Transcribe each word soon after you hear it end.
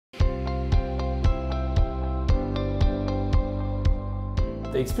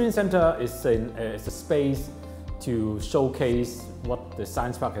The Experience Center is a space to showcase what the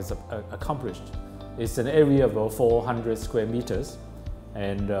Science Park has accomplished. It's an area of about 400 square meters,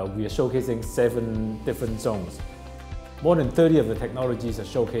 and we are showcasing 7 different zones. More than 30 of the technologies are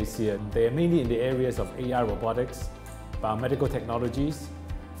showcased here. They are mainly in the areas of AI robotics, biomedical technologies,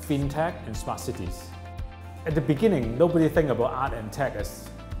 FinTech, and smart cities. At the beginning, nobody think about art and tech as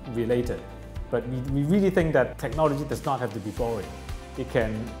related, but we really think that technology does not have to be boring. It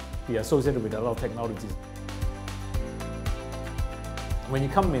can be associated with a lot of technologies. When you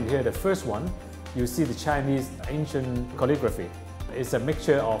come in here, the first one, you see the Chinese ancient calligraphy. It's a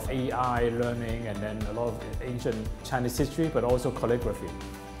mixture of AI learning and then a lot of ancient Chinese history, but also calligraphy.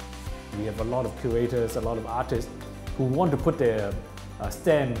 We have a lot of curators, a lot of artists who want to put their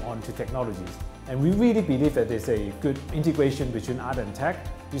stamp onto technologies. And we really believe that there's a good integration between art and tech,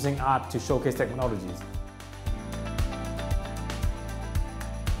 using art to showcase technologies.